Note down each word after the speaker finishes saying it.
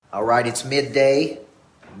All right, it's midday,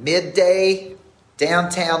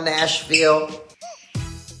 downtown Nashville.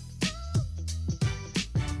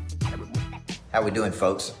 How we doing,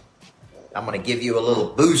 folks? I'm going to give you a little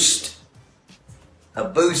boost. A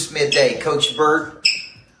boost midday. Coach Burt,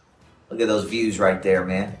 look at those views right there,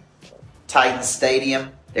 man. Titan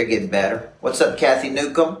Stadium, they're getting better. What's up, Kathy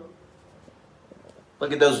Newcomb?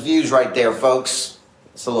 Look at those views right there, folks.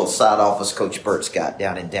 It's a little side office Coach Burt's got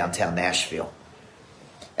down in downtown Nashville.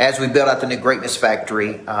 As we build out the new Greatness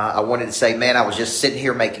Factory, I wanted to say, man, I was just sitting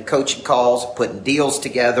here making coaching calls, putting deals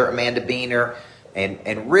together, Amanda Beener,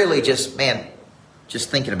 and really just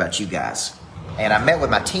thinking about you guys. And I met with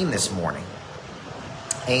my team this morning,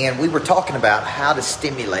 and we were talking about how to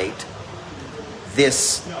stimulate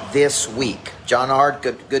this week. John Ard,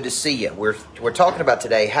 good to see you. We're talking about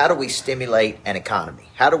today, how do we stimulate an economy?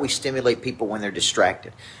 How do we stimulate people when they're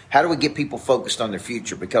distracted? How do we get people focused on their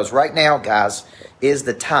future? Because right now, guys, is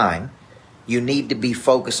the time you need to be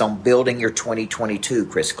focused on building your 2022,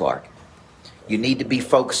 Chris Clark. You need to be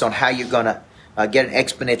focused on how you're going to get an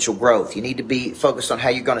exponential growth. You need to be focused on how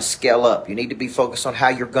you're going to scale up. You need to be focused on how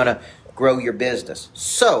you're going to grow your business.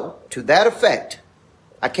 So, to that effect,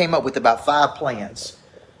 I came up with about 5 plans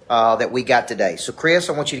that we got today. So, Chris,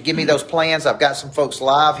 I want you to give me those plans. I've got some folks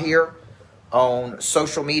live here on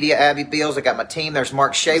social media, Abby Bills. I got my team. There's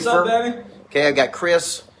Mark Schaefer. What's up, Abby? Okay, I got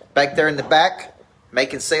Chris back there in the back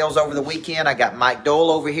making sales over the weekend. I got Mike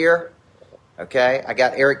Dole over here. Okay, I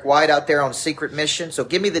got Eric White out there on Secret Mission. So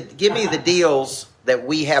give me the deals that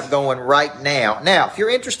we have going right now. Now, if you're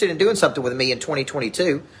interested in doing something with me in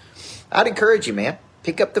 2022, I'd encourage you, man.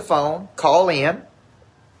 Pick up the phone, call in,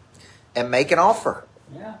 and make an offer.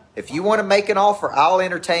 Yeah. If you want to make an offer, I'll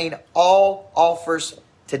entertain all offers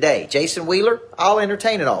today. Jason Wheeler, I'll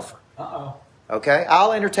entertain an offer. Uh-oh. Okay,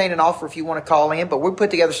 I'll entertain an offer if you want to call in, but we'll put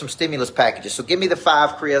together some stimulus packages. So give me the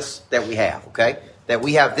 5, Chris, that we have, okay? That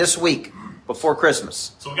we have this week before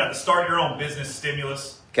Christmas. So we got the Start Your Own Business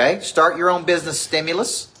Stimulus. Okay, start your own business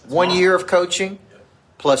stimulus. 1 year of coaching,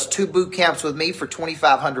 plus 2 boot camps with me for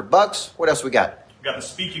 $2,500. What else we got? We got the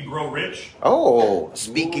Speak and Grow Rich. Oh,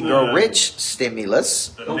 Speak and Grow Rich stimulus.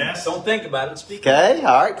 The Nest. Don't think about it. Speak. Okay,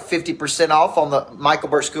 all right, 50% off on the Michael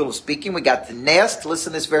Burt School of Speaking. We got the Nest.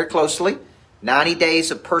 Listen to this very closely. 90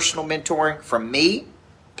 days of personal mentoring from me,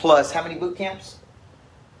 plus how many boot camps?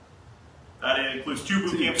 That includes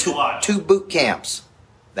 2 boot camps to Lodge. 2 boot camps.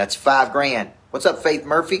 That's $5,000. What's up, Faith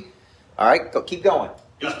Murphy? All right, keep going.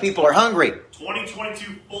 These people are hungry.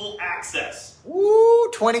 2022 full access.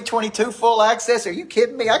 Woo, 2022 full access. Are you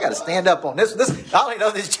kidding me? I got to stand up on this. I don't even know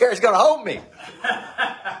if this chair is going to hold me.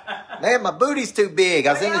 Man, my booty's too big.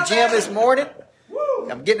 I was in the gym this morning.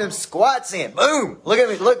 I'm getting them squats in. Boom. Look at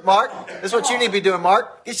me. Look, Mark. This is what you need to be doing,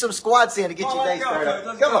 Mark. Get some squats in to get your day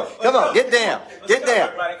started. Come on. Get down. Get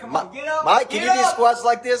down. Mike, can you do squats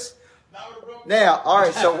like this? Now, all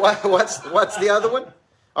right, so what's the other one?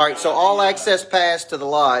 All right, so all access pass to the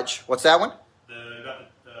lodge. What's that one? The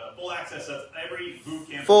full access of every boot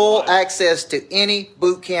camp. Full access to any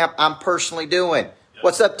boot camp I'm personally doing. Yep.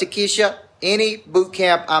 What's up, Takesha? Any boot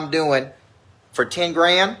camp I'm doing for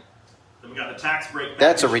 $10,000. Then we got the tax break.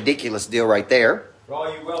 That's a ridiculous deal right there. For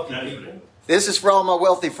all you wealthy people. This is for all my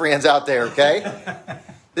wealthy friends out there, okay?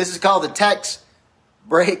 This is called the tax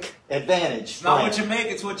break advantage. It's not plan. what you make,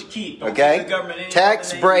 it's what you keep. Don't Okay? give the government any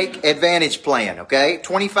Tax more than they break need. advantage plan, okay?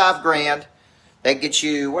 $25,000. That gets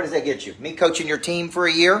you, what does that get you? Me coaching your team for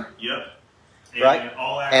a year? Yep. And Right?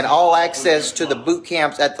 All All boot access camps to the Lodge. boot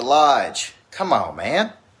camps at the lodge. Come on,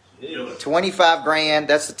 man. Kill it. $25,000.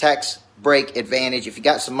 That's the tax break advantage. If you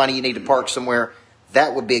got some money you need to park somewhere,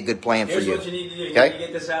 that would be a good plan Here's for you. what you need to do. You Okay? need to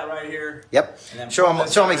get this out right here. Yep. And then Show pull them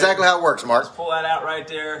this out exactly right how it works, Mark. Just pull that out right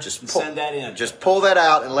there and send that in. Just pull that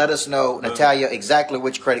out and let us know, Natalia, exactly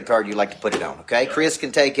which credit card you'd like to put it on, okay? Chris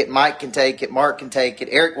can take it, Mike can take it, Mark can take it,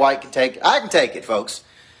 Eric White can take it, I can take it, folks.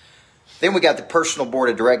 Then we got the personal board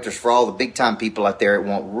of directors for all the big-time people out there that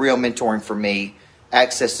want real mentoring from me,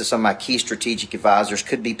 access to some of my key strategic advisors.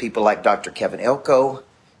 Could be people like Dr. Kevin Elko,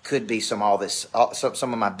 could be some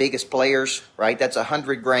of my biggest players, right? That's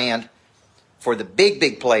 $100,000 for the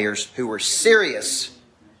big players who are serious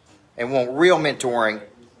and want real mentoring.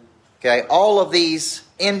 Okay, all of these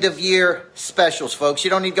end of year specials, folks. You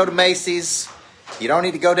don't need to go to Macy's. You don't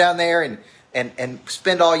need to go down there and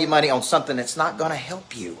spend all your money on something that's not going to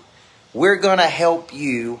help you. We're going to help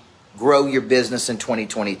you grow your business in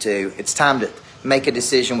 2022. It's time to make a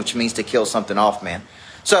decision, which means to kill something off, man.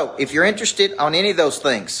 So if you're interested on any of those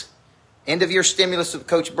things, end of year stimulus with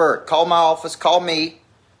Coach Burt, call my office, call me,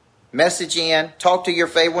 message in, talk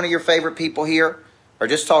to one of your favorite people here. or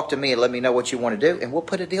just talk to me and let me know what you want to do, and we'll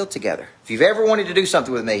put a deal together. If you've ever wanted to do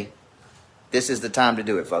something with me, this is the time to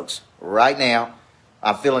do it, folks. Right now,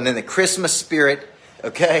 I'm feeling in the Christmas spirit,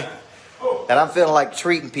 okay? And I'm feeling like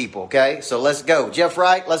treating people, okay? So let's go. Jeff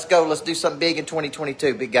Wright, let's go. Let's do something big in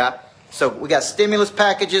 2022, big guy. So we got stimulus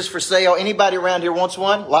packages for sale. Anybody around here wants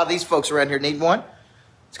one? A lot of these folks around here need one.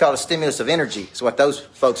 It's called a stimulus of energy. It's what those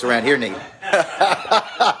folks around here need.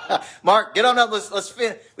 Mark, get on up. Let's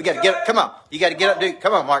finish. We got to get up. Come on. You got to get up, dude.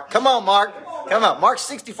 Come on, Mark. Come on, Mark. Come on. Mark's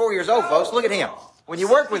 64 years old, folks. Look at him. When you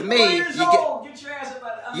work with me,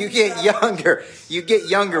 you get younger. You get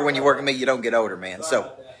younger when you work with me. You don't get older, man. So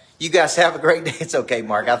you guys have a great day. It's okay,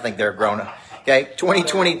 Mark. I think they're grown up. Okay,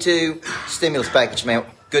 2022 stimulus package, man.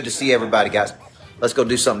 Good to see everybody, guys. Let's go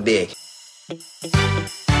do something big.